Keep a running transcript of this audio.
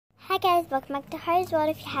guys, welcome back to Harry's World.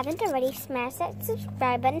 If you haven't already, smash that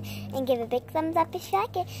subscribe button and give a big thumbs up if you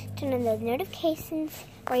like it. Turn on those notifications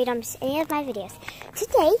or you don't miss any of my videos.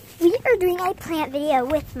 Today, we are doing a plant video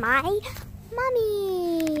with my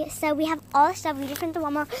mommy. So we have all the stuff. We just went to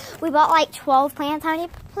Walmart. We bought like 12 plants. How many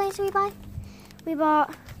plants did we buy? We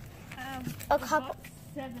bought a couple.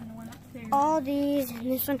 7 went upstairs. All these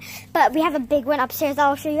and this one. But we have a big one upstairs that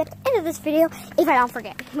I'll show you at the end of this video if I don't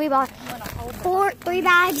forget. We bought 3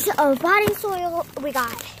 bags of potting soil. We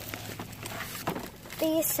got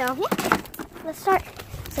these. So yeah, let's start.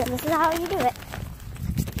 So this is how you do it.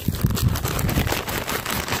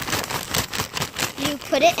 You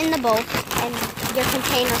put it in the bowl and your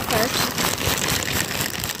container first.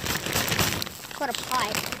 Put a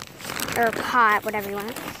pot or a pot, whatever you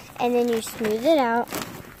want. And then you smooth it out.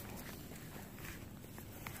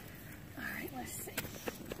 Alright, let's see.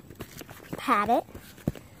 Pat it.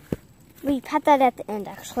 We pat that at the end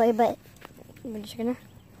actually, but we're just gonna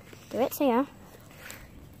do it, so yeah.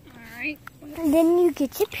 Alright. And then you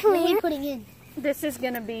get your plant. What are you putting in? This is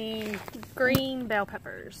gonna be green bell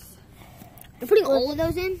peppers. You're putting all of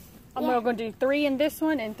those in? I'm going to do 3 in this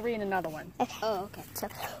one and 3 in another one. Okay. Oh, okay. So,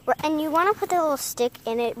 and you want to put the little stick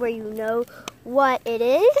in it where you know what it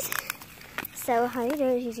is. So how you do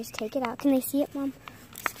is you just take it out. Can they see it, Mom?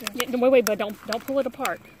 Yeah, wait, but don't pull it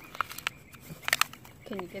apart.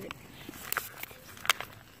 Can you get it?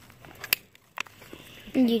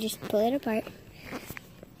 And you just pull it apart.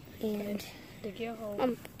 And dig you a hole.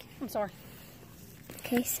 I'm sorry.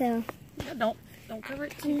 Okay, so Don't cover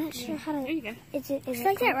it. I'm not sure how to. There you go. Is it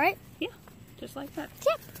like that, right? Yeah, just like that.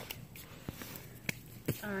 Yeah.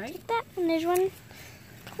 All right. Like that, and there's one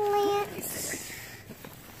plant. So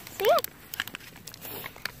yeah.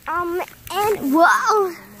 And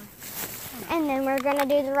whoa. And then we're gonna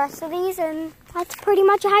do the rest of these, and that's pretty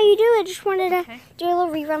much how you do it. Just wanted to do a little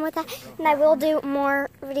rerun with that, and I will do more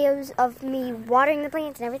videos of me watering the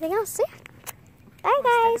plants and everything else. So yeah. Bye,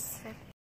 guys.